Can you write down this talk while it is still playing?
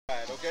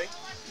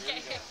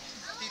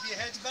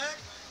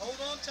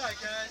right,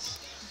 guys.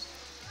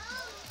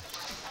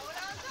 Hold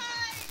on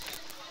tight.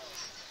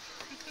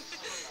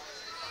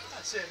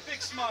 That's it.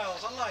 Big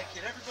smiles. I like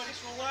it. Everybody's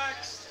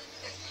relaxed.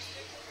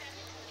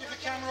 Give the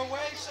camera a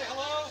wave. Say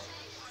hello.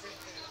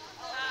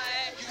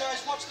 Hi. You guys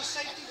watch the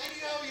safety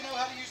video? You know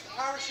how to use the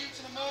parachutes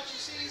in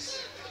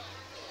emergencies?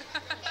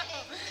 You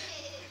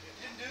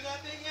didn't do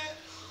that thing yet?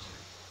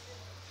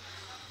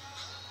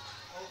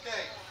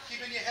 Okay.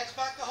 Keeping your heads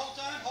back the whole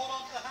time. Hold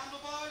on to the